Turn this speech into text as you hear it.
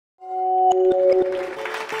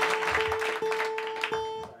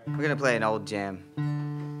We're gonna play an old jam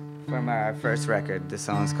from our first record. The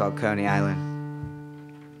song's called Coney Island.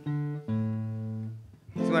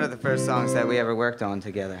 It's one of the first songs that we ever worked on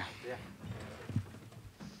together.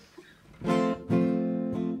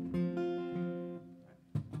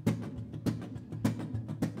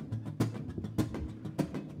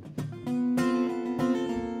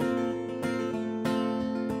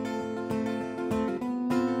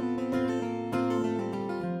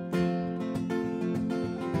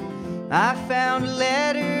 I found a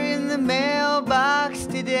letter in the mailbox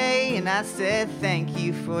today, and I said thank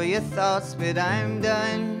you for your thoughts, but I'm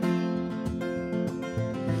done.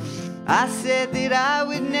 I said that I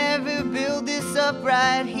would never build this up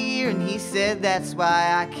right here, and he said that's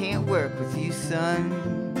why I can't work with you, son.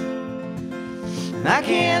 I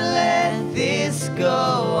can't let this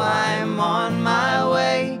go, I'm on my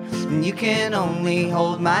way, and you can only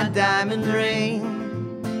hold my diamond ring.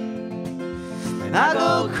 I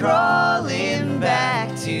go crawling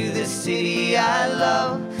back to the city I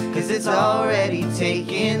love, 'cause it's already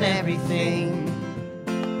taken everything.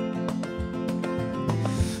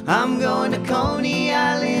 I'm going to Coney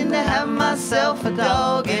Island to have myself a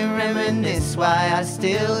dog and reminisce why I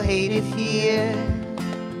still hate it here.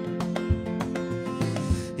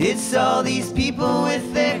 It's all these people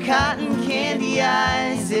with their cotton candy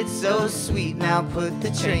eyes. It's so sweet, now put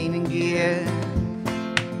the train in gear.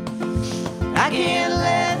 I can't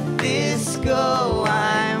let this go,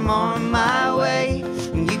 I'm on my way,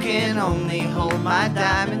 and you can only hold my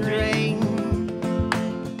diamond ring.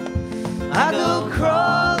 I go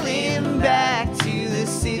crawling back to the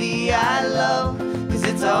city I love, 'cause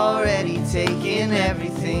it's already taken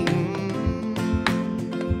everything.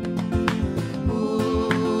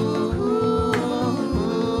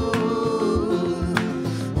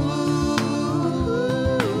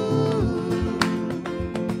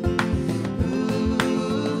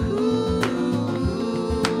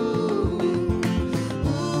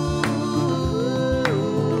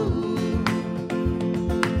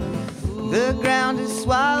 The ground is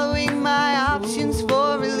swallowing my options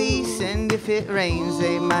for release, and if it rains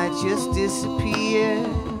they might just disappear.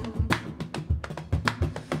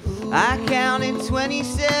 I counted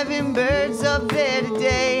 27 birds up there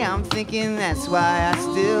today. I'm thinking that's why I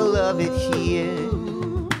still love it here.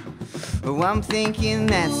 Oh, I'm thinking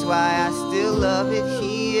that's why I still love it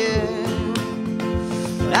here.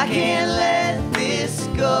 I can't let this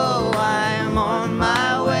go, I'm on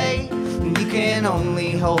my way, and you can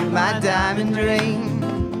only hold my diamond ring.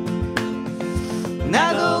 And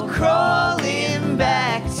I go crawling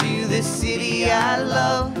back to the city I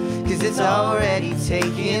love, 'cause it's already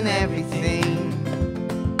taken everything.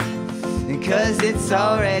 Because it's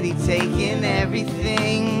already taken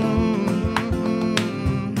everything.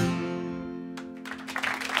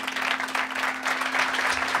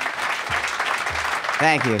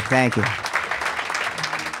 Thank you, thank you.